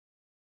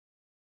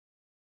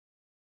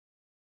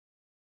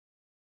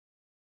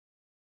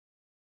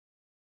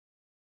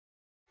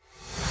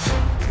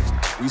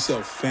We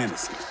sell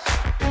fantasy,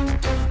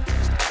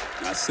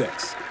 not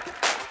sex.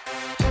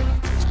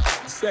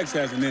 Sex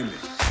has an ending.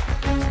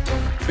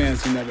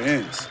 Fantasy never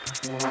ends.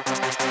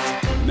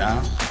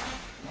 Now,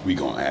 we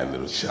gonna add a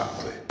little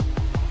chocolate.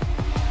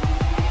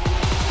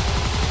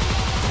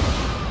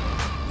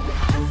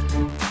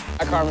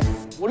 Hi, Carmen.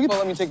 What do you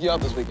let me take you out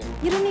this weekend?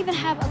 You don't even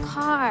have a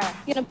car.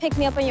 You gonna pick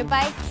me up on your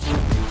bike?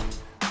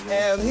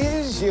 And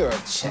here's your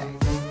check.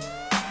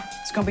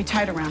 It's gonna be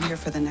tight around here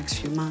for the next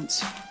few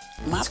months.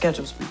 My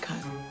schedule's been cut.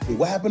 Hey,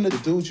 what happened to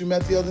the dude you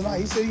met the other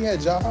night? He said he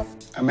had a job.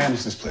 I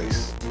manage this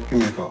place. Give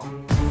me a call.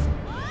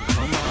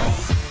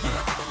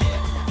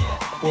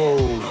 Whoa.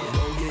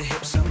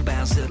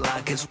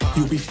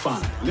 You'll be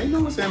fine. They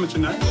know it's amateur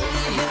night.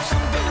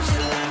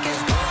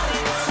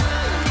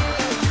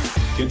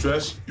 Get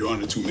dressed. You're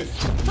under 2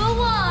 minutes. The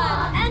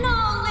one and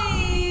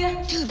only.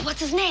 Dude, what's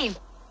his name?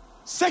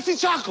 Sexy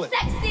chocolate.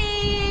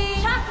 Sexy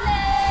chocolate.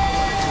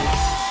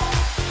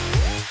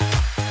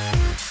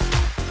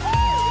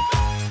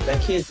 That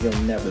kid, you'll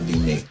never be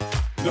me.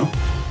 No,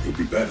 you'll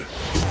be better.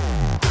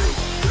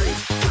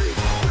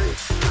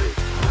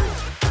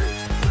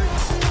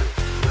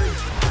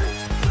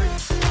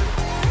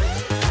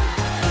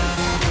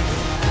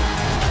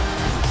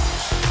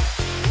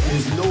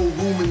 There's no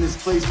room in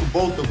this place for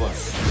both of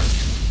us.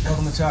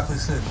 Welcome to Chocolate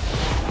City.